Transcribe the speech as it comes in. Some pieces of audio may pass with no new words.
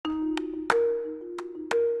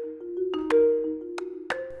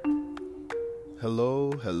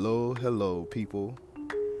Hello, hello, hello, people.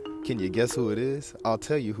 Can you guess who it is? I'll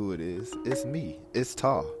tell you who it is. It's me. It's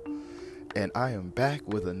Ta. And I am back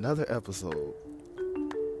with another episode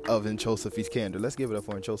of Introspective Candor. Let's give it up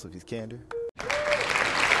for Introspective Candor.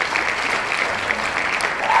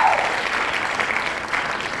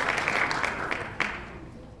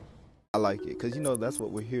 I like it because, that's what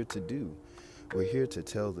we're here to do. We're here to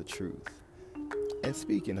tell the truth. And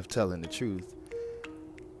speaking of telling the truth,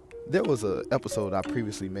 there was an episode I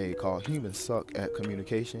previously made called Humans Suck at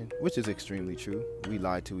Communication, which is extremely true. We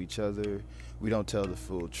lie to each other. We don't tell the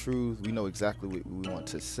full truth. We know exactly what we want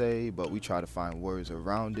to say, but we try to find words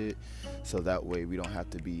around it so that way we don't have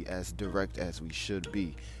to be as direct as we should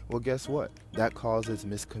be. Well, guess what? That causes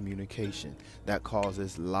miscommunication. That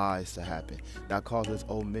causes lies to happen. That causes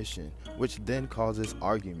omission, which then causes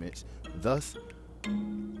arguments, thus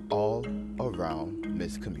all around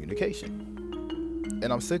miscommunication.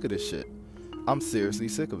 And I'm sick of this shit. I'm seriously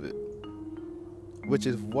sick of it. Which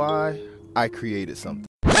is why I created something.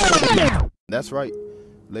 That's right,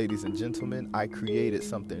 ladies and gentlemen. I created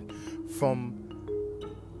something from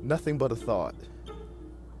nothing but a thought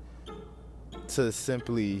to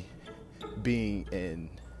simply being in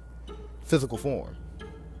physical form.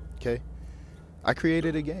 Okay? I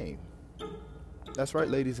created a game. That's right,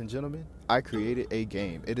 ladies and gentlemen. I created a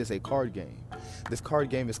game. It is a card game. This card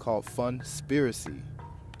game is called Funspiracy,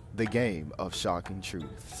 the game of shocking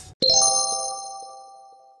truths.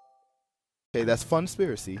 Okay, that's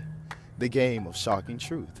Funspiracy, the game of shocking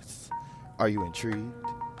truths. Are you intrigued?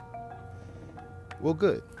 Well,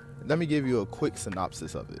 good. Let me give you a quick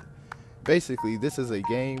synopsis of it. Basically, this is a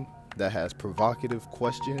game that has provocative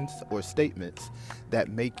questions or statements that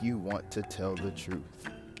make you want to tell the truth.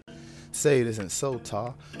 Say it isn't so,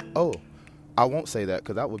 Ta. Oh, I won't say that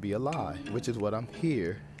because that would be a lie, which is what I'm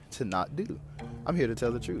here to not do. I'm here to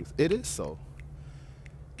tell the truth. It is so.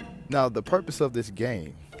 Now, the purpose of this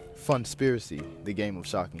game, Funspiracy, the game of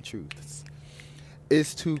shocking truths,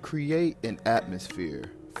 is to create an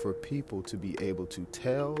atmosphere for people to be able to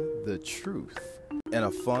tell the truth in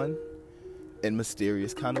a fun and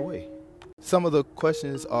mysterious kind of way. Some of the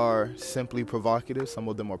questions are simply provocative. Some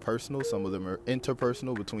of them are personal. Some of them are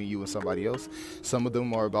interpersonal between you and somebody else. Some of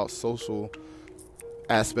them are about social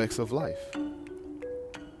aspects of life.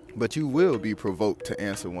 But you will be provoked to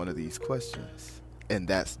answer one of these questions. And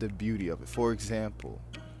that's the beauty of it. For example,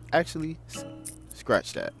 actually,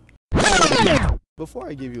 scratch that. Before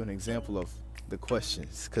I give you an example of the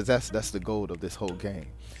questions, because that's the goal of this whole game,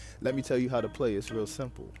 let me tell you how to play. It's real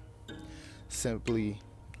simple. Simply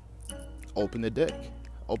open the deck,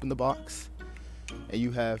 open the box, and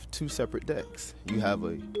you have two separate decks. You have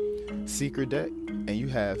a seeker deck and you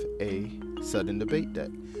have a sudden debate deck.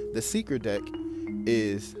 The seeker deck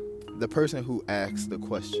is the person who asks the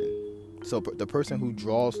question. So the person who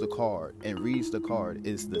draws the card and reads the card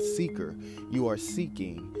is the seeker. You are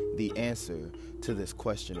seeking the answer to this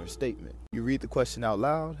question or statement. You read the question out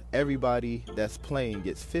loud. Everybody that's playing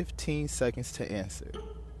gets 15 seconds to answer.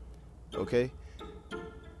 Okay?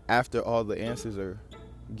 After all the answers are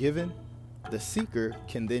given, the seeker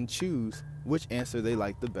can then choose which answer they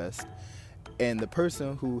like the best. And the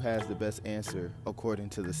person who has the best answer, according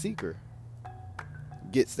to the seeker,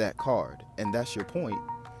 gets that card. And that's your point.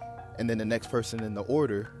 And then the next person in the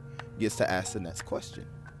order gets to ask the next question.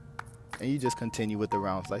 And you just continue with the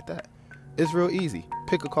rounds like that. It's real easy.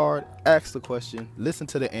 Pick a card, ask the question, listen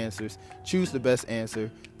to the answers, choose the best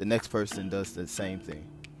answer. The next person does the same thing.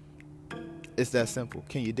 It's that simple.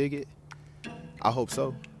 Can you dig it? I hope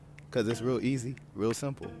so, because it's real easy, real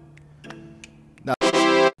simple. Now,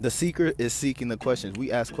 the seeker is seeking the questions.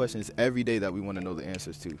 We ask questions every day that we want to know the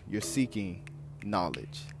answers to. You're seeking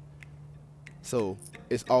knowledge. So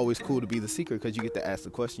it's always cool to be the seeker because you get to ask the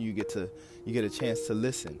question. You get a chance to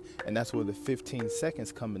listen. And that's where the 15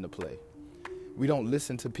 seconds come into play. We don't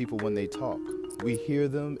listen to people when they talk. We hear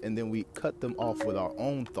them and then we cut them off with our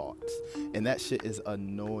own thoughts. And that shit is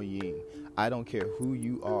annoying. I don't care who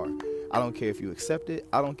you are. I don't care if you accept it.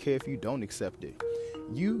 I don't care if you don't accept it.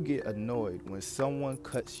 You get annoyed when someone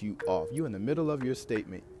cuts you off. You're in the middle of your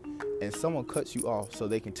statement and someone cuts you off so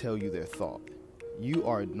they can tell you their thought. You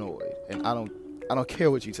are annoyed. And I don't care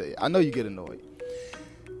what you say. I know you get annoyed.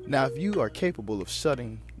 Now, if you are capable of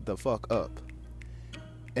shutting the fuck up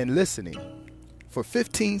and listening for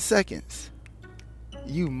 15 seconds,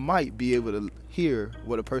 you might be able to hear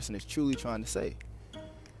what a person is truly trying to say.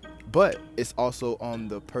 But it's also on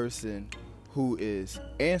the person who is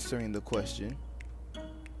answering the question,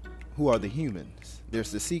 who are the humans.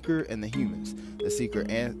 There's the seeker and the humans. The seeker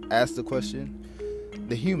asks the question.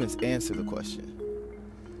 The humans answer the question.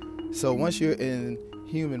 So once you're in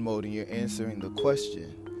human mode and you're answering the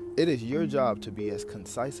question, it is your job to be as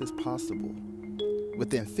concise as possible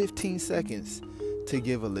within 15 seconds to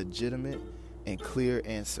give a legitimate and clear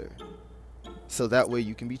answer. So that way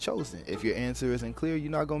you can be chosen. If your answer isn't clear,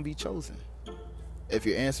 you're not going to be chosen. If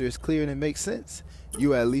your answer is clear and it makes sense,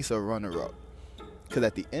 you're at least a runner-up. Because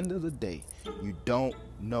at the end of the day, you don't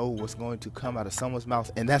know what's going to come out of someone's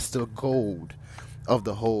mouth. And that's the gold of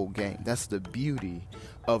the whole game. That's the beauty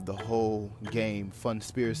of the whole game,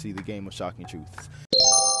 Funspiracy, the game of shocking truths.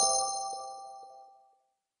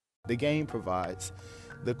 The game provides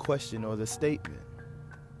the question or the statement,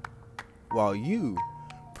 while you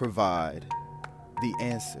provide the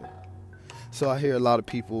answer. So I hear a lot of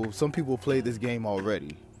people, some people play this game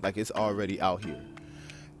already, like it's already out here.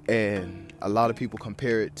 And a lot of people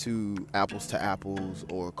compare it to Apples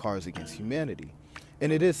or Cards Against Humanity.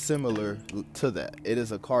 And it is similar to that. It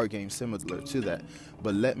is a card game similar to that.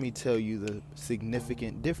 But let me tell you the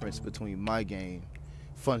significant difference between my game,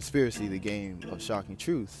 Funspiracy, the game of shocking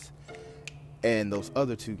truths, and those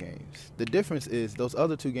other two games. The difference is those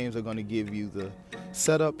other two games are going to give you the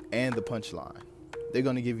setup and the punchline. They're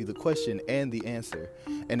going to give you the question and the answer.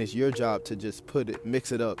 And it's your job to just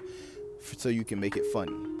mix it up so you can make it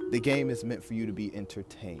funny. The game is meant for you to be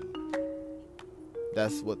entertained.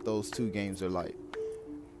 That's what those two games are like.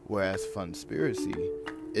 Whereas Funspiracy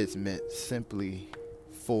is meant simply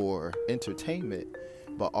for entertainment,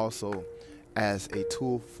 but also as a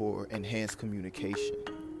tool for enhanced communication.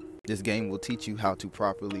 This game will teach you how to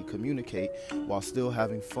properly communicate while still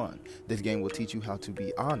having fun. This game will teach you how to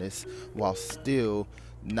be honest while still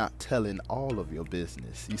not telling all of your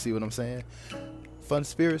business. You see what I'm saying?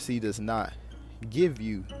 Funspiracy does not give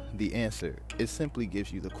you the answer. It simply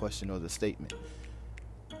gives you the question or the statement.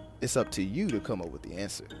 It's up to you to come up with the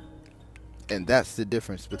answer. And that's the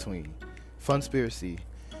difference between Funspiracy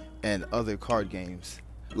and other card games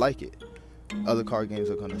like it. Other card games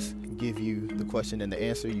are going to give you the question and the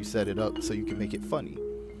answer. You set it up so you can make it funny.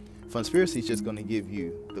 Funspiracy is just going to give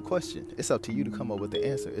you the question. It's up to you to come up with the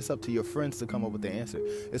answer. It's up to your friends to come up with the answer.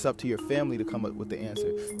 It's up to your family to come up with the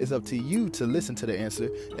answer. It's up to you to listen to the answer.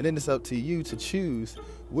 And then it's up to you to choose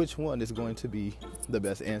which one is going to be the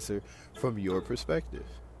best answer from your perspective.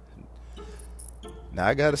 Now,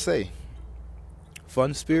 I got to say,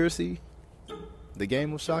 Funspiracy, the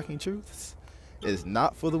game of shocking truths, is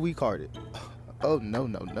not for the weak-hearted. Oh,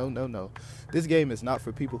 no. This game is not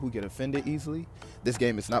for people who get offended easily. This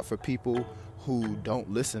game is not for people who don't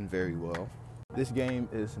listen very well. This game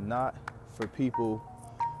is not for people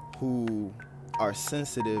who are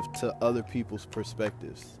sensitive to other people's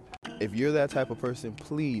perspectives. If you're that type of person,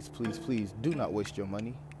 please do not waste your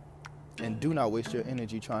money and do not waste your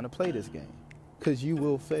energy trying to play this game, because you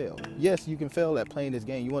will fail. Yes, you can fail at playing this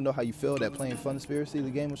game. You want to know how you failed at playing Funspiracy, the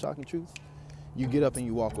game of shocking truths? You get up and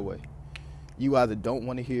you walk away. You either don't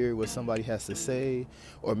want to hear what somebody has to say,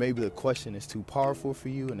 or maybe the question is too powerful for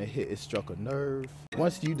you and it struck a nerve.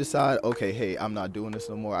 Once you decide, okay, hey, I'm not doing this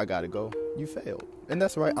no more, I gotta go, you failed. And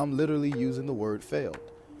that's right, I'm literally using the word failed.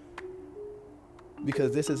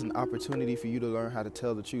 Because this is an opportunity for you to learn how to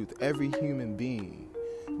tell the truth. Every human being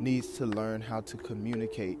needs to learn how to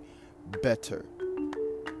communicate better.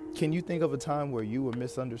 Can you think of a time where you were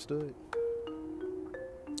misunderstood?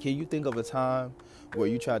 Can you think of a time where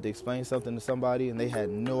you tried to explain something to somebody and they had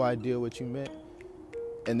no idea what you meant?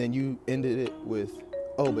 And then you ended it with,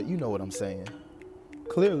 oh, but you know what I'm saying.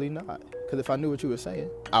 Clearly not. Because if I knew what you were saying,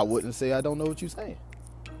 I wouldn't say I don't know what you're saying.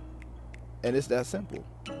 And it's that simple.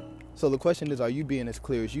 So the question is, are you being as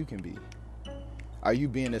clear as you can be? Are you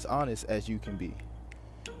being as honest as you can be?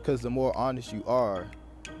 Because the more honest you are,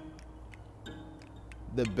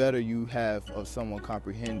 the better you have of someone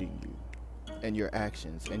comprehending you and your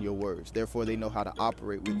actions and your words. Therefore, they know how to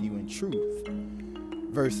operate with you in truth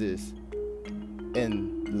versus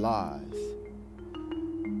in lies.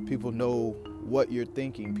 People know what you're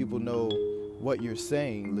thinking. People know what you're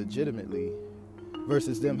saying legitimately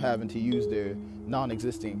versus them having to use their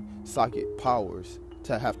non-existing socket powers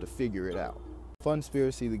to have to figure it out.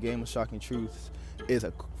 Funspiracy, the game of shocking truths, is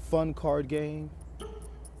a fun card game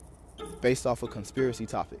based off of conspiracy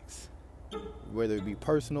topics, whether it be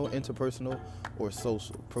personal, interpersonal, or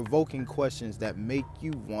social, provoking questions that make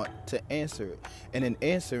you want to answer it. And in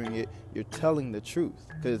answering it, you're telling the truth,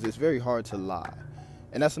 because it's very hard to lie.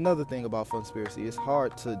 And that's another thing about Funspiracy. It's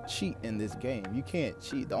hard to cheat in this game. You can't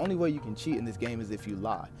cheat. The only way you can cheat in this game is if you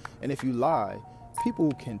lie. And if you lie,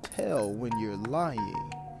 people can tell when you're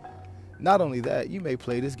lying. Not only that, you may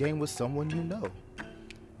play this game with someone you know.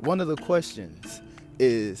 One of the questions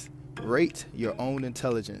is, rate your own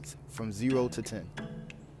intelligence from 0 to 10.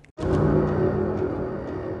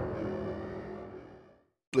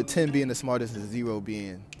 with 10 being the smartest and 0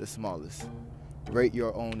 being the smallest. Rate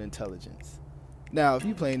your own intelligence. Now, if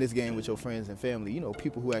you're playing this game with your friends and family,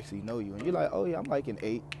 people who actually know you, and you're like, oh yeah, I'm like an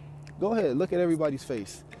 8, go ahead, look at everybody's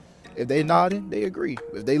face. If they nodding, they agree.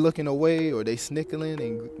 If they looking away or they snickling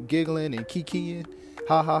and giggling and kikiing,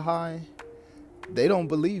 ha ha ha, they don't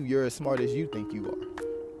believe you're as smart as you think you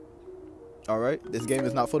are. All right? This game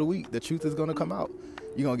is not for the weak. The truth is going to come out.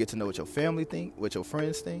 You're going to get to know what your family think, what your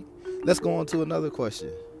friends think. Let's go on to another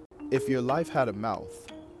question. If your life had a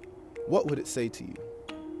mouth, what would it say to you?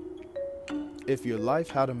 If your life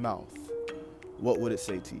had a mouth, what would it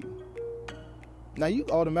say to you? Now, you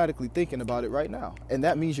automatically thinking about it right now. And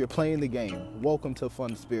that means you're playing the game. Welcome to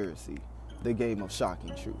Funspiracy, the game of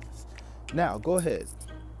shocking truths. Now, go ahead.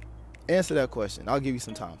 Answer that question. I'll give you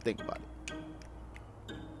some time. Think about it.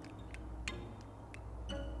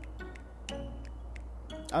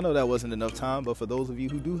 I know that wasn't enough time, but for those of you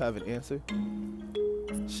who do have an answer,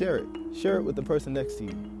 share it. Share it with the person next to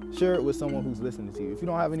you. Share it with someone who's listening to you. If you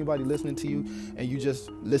don't have anybody listening to you and you just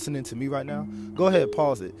listening to me right now, go ahead,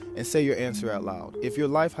 pause it, and say your answer out loud. If your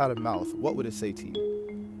life had a mouth, what would it say to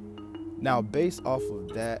you? Now, based off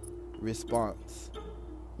of that response,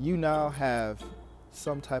 you now have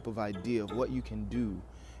some type of idea of what you can do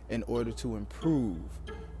in order to improve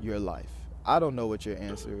your life. I don't know what your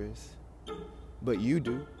answer is, but you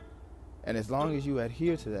do. And as long as you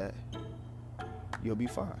adhere to that, you'll be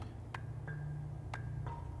fine.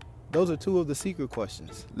 Those are 2 of the secret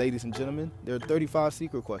questions. Ladies and gentlemen, there are 35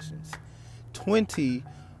 secret questions. 20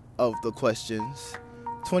 of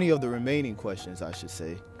the remaining questions, I should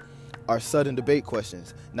say, are sudden debate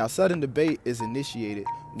questions. Now, sudden debate is initiated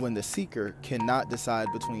when the seeker cannot decide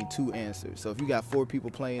between 2 answers. So if you got 4 people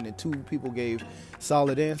playing and 2 people gave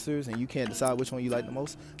solid answers and you can't decide which one you like the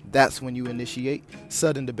most, that's when you initiate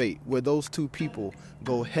sudden debate, where those 2 people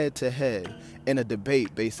go head to head in a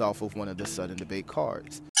debate based off of one of the sudden debate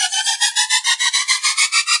cards.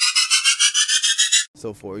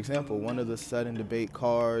 So, for example, one of the sudden debate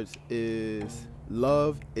cards is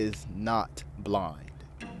love is not blind.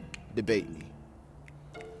 Debate me.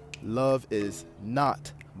 Love is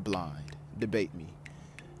not blind. Debate me.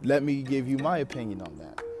 Let me give you my opinion on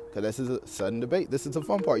that, because this is a sudden debate. This is the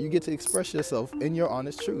fun part. You get to express yourself in your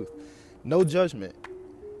honest truth. No judgment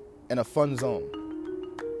in a fun zone.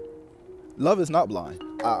 Love is not blind.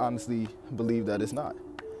 I honestly believe that it's not,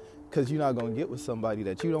 because you're not going to get with somebody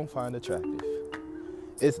that you don't find attractive.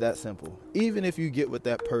 It's that simple. Even if you get with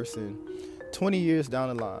that person 20 years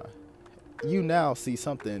down the line, you now see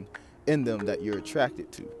something in them that you're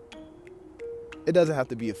attracted to. It doesn't have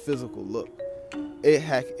to be a physical look.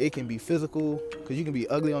 It can be physical, because you can be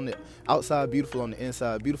ugly on the outside, beautiful on the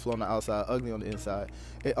inside, beautiful on the outside, ugly on the inside.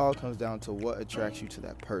 It all comes down to what attracts you to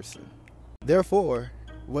that person. Therefore,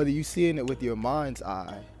 whether you're seeing it with your mind's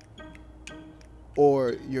eye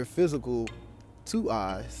or your physical 2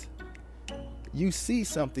 eyes, you see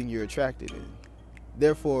something you're attracted in.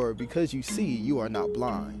 Therefore, because you see, you are not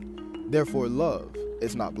blind. Therefore, love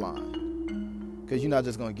is not blind. Because you're not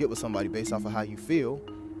just going to get with somebody based off of how you feel.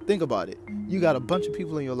 Think about it. You got a bunch of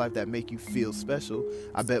people in your life that make you feel special.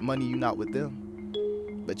 I bet money you're not with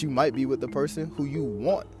them. But you might be with the person who you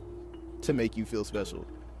want to make you feel special.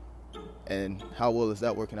 And how well is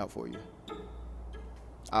that working out for you?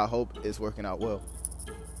 I hope it's working out well.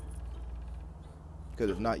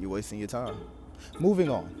 Because if not, you're wasting your time. Moving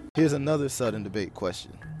on. Here's another sudden debate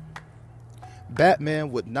question.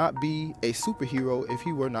 Batman would not be a superhero if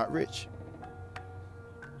he were not rich.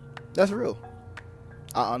 That's real.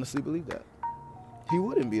 I honestly believe that. He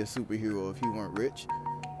wouldn't be a superhero if he weren't rich.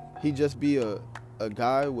 He'd just be a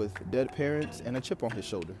guy with dead parents and a chip on his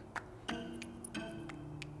shoulder.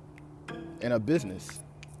 In a business,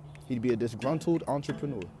 he'd be a disgruntled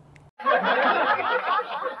entrepreneur.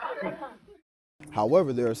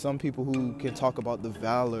 However, there are some people who can talk about the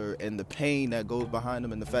valor and the pain that goes behind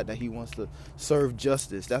him and the fact that he wants to serve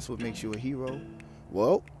justice. That's what makes you a hero.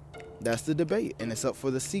 Well, that's the debate, and it's up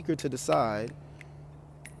for the seeker to decide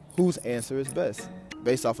whose answer is best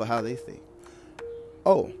based off of how they think.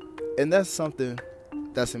 Oh, and that's something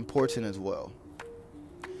that's important as well.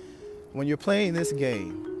 When you're playing this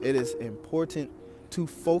game, it is important to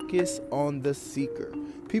focus on the seeker.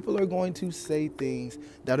 People are going to say things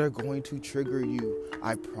that are going to trigger you.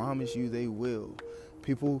 I promise you they will.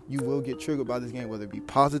 You will get triggered by this game, whether it be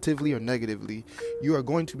positively or negatively. You are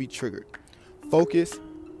going to be triggered. Focus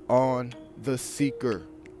on the seeker.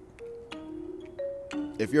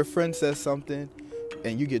 If your friend says something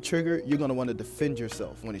and you get triggered, you're going to want to defend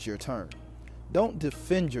yourself when it's your turn. Don't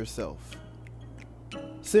defend yourself.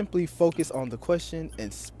 Simply focus on the question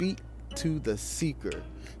and speak to the seeker,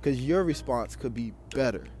 because your response could be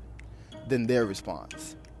better than their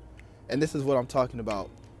response. And this is what I'm talking about.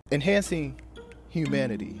 Enhancing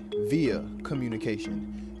humanity via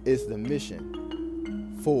communication is the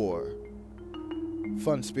mission for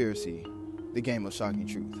Funspiracy, the game of shocking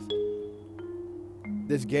truths.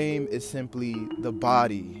 This game is simply the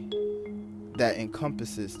body that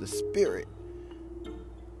encompasses the spirit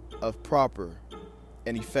of proper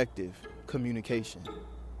and effective communication.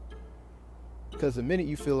 Because the minute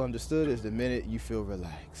you feel understood is the minute you feel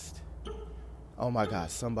relaxed. Oh my God,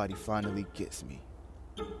 somebody finally gets me.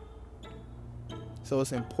 So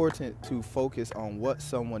it's important to focus on what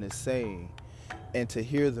someone is saying and to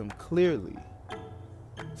hear them clearly,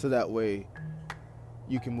 so that way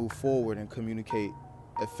you can move forward and communicate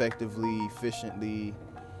effectively, efficiently,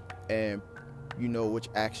 and you know which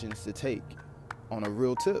actions to take on a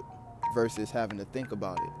real tip versus having to think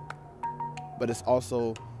about it. But it's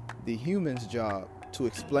also the human's job to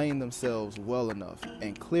explain themselves well enough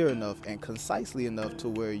and clear enough and concisely enough to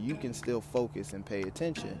where you can still focus and pay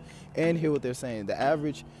attention and hear what they're saying. The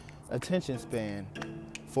average attention span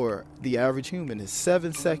for the average human is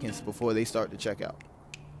 7 seconds before they start to check out.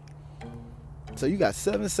 So you got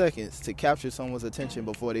 7 seconds to capture someone's attention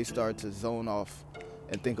before they start to zone off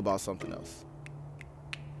and think about something else.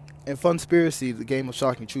 In Funspiracy, the game of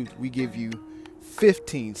shocking truth, we give you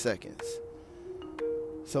 15 seconds.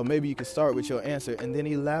 So maybe you can start with your answer and then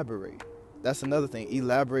elaborate. That's another thing.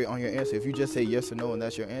 Elaborate on your answer. If you just say yes or no and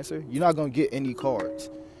that's your answer, you're not going to get any cards.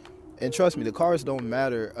 And trust me, the cards don't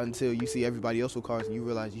matter until you see everybody else with cards and you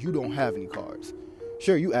realize you don't have any cards.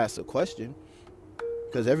 Sure, you ask a question,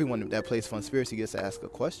 because everyone that plays Funspiracy gets to ask a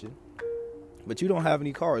question. But you don't have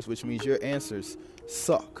any cards, which means your answers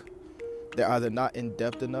suck. They're either not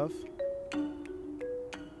in-depth enough,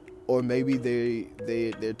 or maybe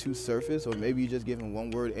they're too surface, or maybe you're just giving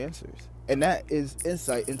one-word answers. And that is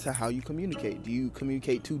insight into how you communicate. Do you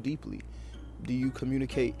communicate too deeply? Do you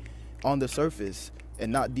communicate on the surface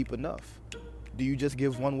and not deep enough? Do you just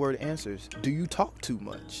give one-word answers? Do you talk too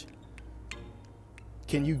much?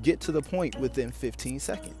 Can you get to the point within 15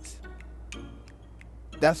 seconds?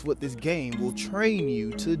 That's what this game will train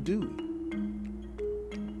you to do.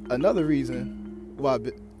 Another reason why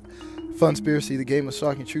Funspiracy, the game of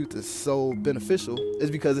shocking truth, is so beneficial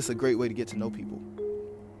is because it's a great way to get to know people.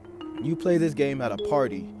 You play this game at a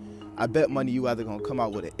party, I bet money you either going to come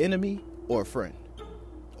out with an enemy or a friend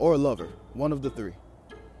or a lover, one of the three.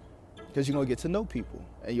 Because you're going to get to know people,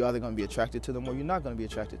 and you're either going to be attracted to them or you're not going to be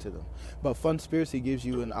attracted to them. But Funspiracy gives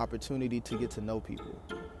you an opportunity to get to know people.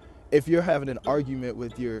 If you're having an argument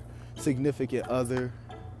with your significant other,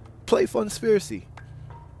 play Funspiracy.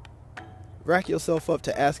 Rack yourself up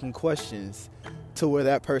to asking questions to where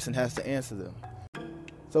that person has to answer them.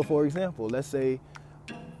 So for example, let's say,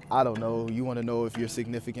 I don't know, you want to know if your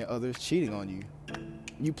significant other is cheating on you.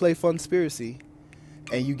 You play Funspiracy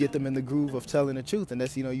and you get them in the groove of telling the truth. And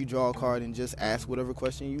that's, you draw a card and just ask whatever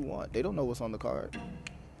question you want. They don't know what's on the card.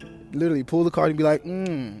 Literally pull the card and be like,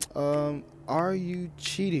 are you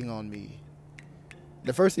cheating on me?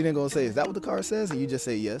 The first thing they're going to say, is that what the card says? And you just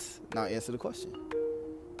say yes, now answer the question.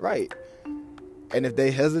 Right. And if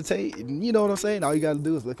they hesitate, you know what I'm saying? All you got to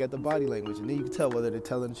do is look at the body language, and then you can tell whether they're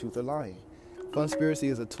telling the truth or lying.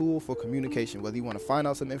 Funspiracy is a tool for communication, whether you want to find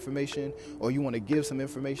out some information or you want to give some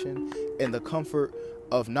information, in the comfort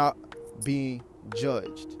of not being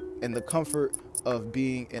judged, in the comfort of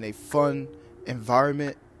being in a fun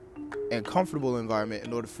environment and comfortable environment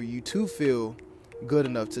in order for you to feel good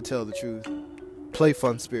enough to tell the truth. Play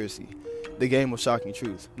Funspiracy, the game of shocking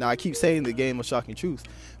truth. Now, I keep saying the game of shocking truth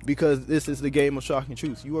because this is the game of shocking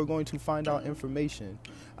truth. You are going to find out information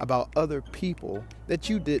about other people that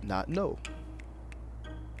you did not know.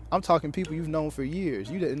 I'm talking people you've known for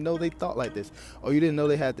years. You didn't know they thought like this, or you didn't know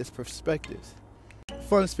they had this perspective.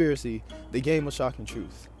 Funspiracy, the game of shocking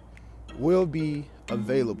truth, will be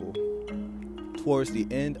available towards the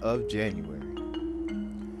end of January.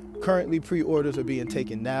 Currently, pre-orders are being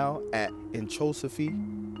taken now at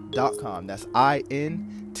introsophy.com. That's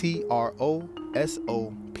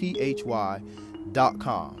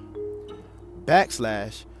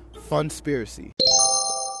INTROSOPHY.com/Funspiracy.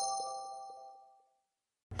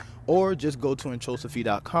 Or just go to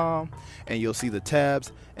introsophy.com and you'll see the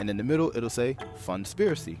tabs, and in the middle it'll say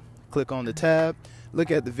Funspiracy. Click on the tab,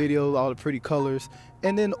 look at the video, all the pretty colors,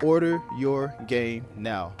 and then order your game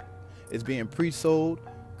now. It's being pre-sold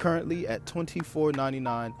currently at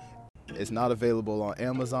 $24.99. It's not available on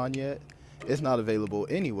Amazon yet. It's not available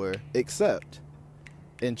anywhere except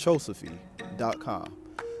introsophy.com.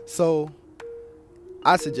 So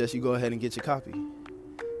I suggest you go ahead and get your copy.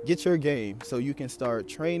 Get your game so you can start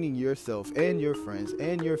training yourself and your friends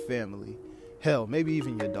and your family, hell, maybe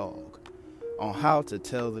even your dog, on how to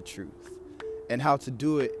tell the truth and how to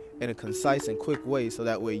do it in a concise and quick way so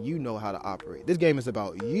that way you know how to operate. This game is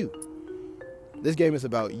about you. This game is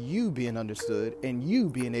about you being understood and you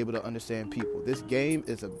being able to understand people. This game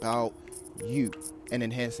is about you and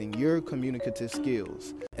enhancing your communicative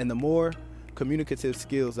skills. And the more communicative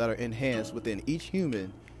skills that are enhanced within each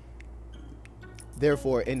human,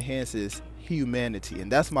 therefore enhances humanity.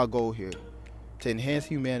 And that's my goal here, to enhance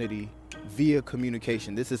humanity via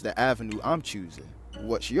communication. This is the avenue I'm choosing.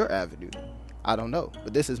 What's your avenue? I don't know,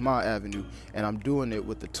 but this is my avenue, and I'm doing it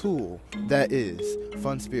with the tool that is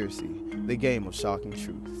Funspiracy, the game of shocking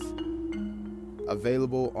truths.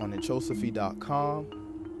 Available on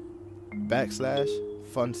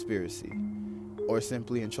Inchosophy.com/Funspiracy, or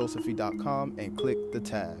simply Inchosophy.com and click the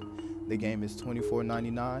tab. The game is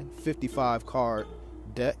 $24.99, 55 card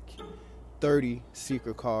deck, 35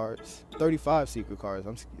 secret cards,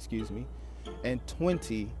 and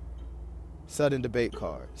 20 sudden debate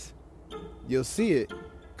cards. You'll see it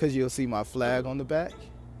because you'll see my flag on the back,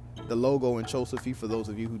 the logo Inchosophy for those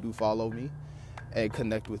of you who do follow me and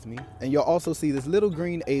connect with me. And you'll also see this little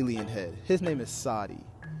green alien head. His name is Sadi.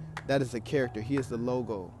 That is a character. He is the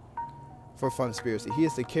logo for Funspiracy. He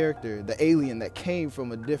is the character, the alien that came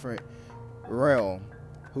from a different realm,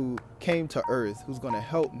 who came to Earth, who's going to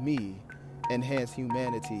help me enhance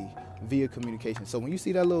humanity via communication. So when you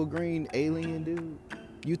see that little green alien dude,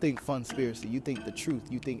 you think Funspiracy, you think the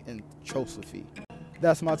truth, you think Inchosophy.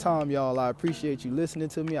 That's my time, y'all. I appreciate you listening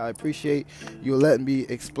to me. I appreciate you letting me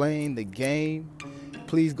explain the game.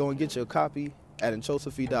 Please go and get your copy at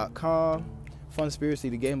Inchosophy.com.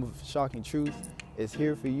 Funspiracy, the game of shocking truth, is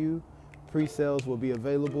here for you. Pre-sales will be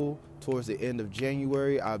available towards the end of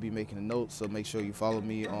January. I'll be making a note, so make sure you follow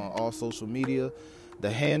me on all social media.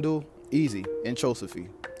 The handle, easy, Inchosophy,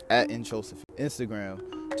 at Inchosophy. Instagram,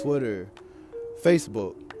 Twitter,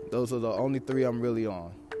 Facebook. Those are the only three I'm really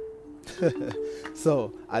on.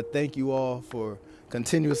 So I thank you all for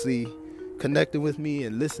continuously connecting with me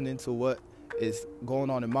and listening to what is going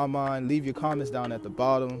on in my mind. Leave your comments down at the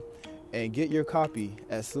bottom and get your copy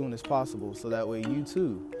as soon as possible so that way you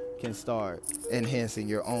too can start enhancing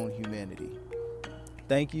your own humanity.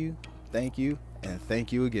 Thank you, and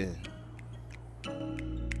thank you again.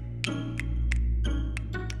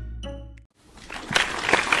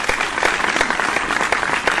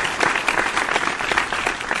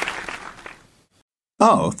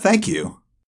 Oh, thank you.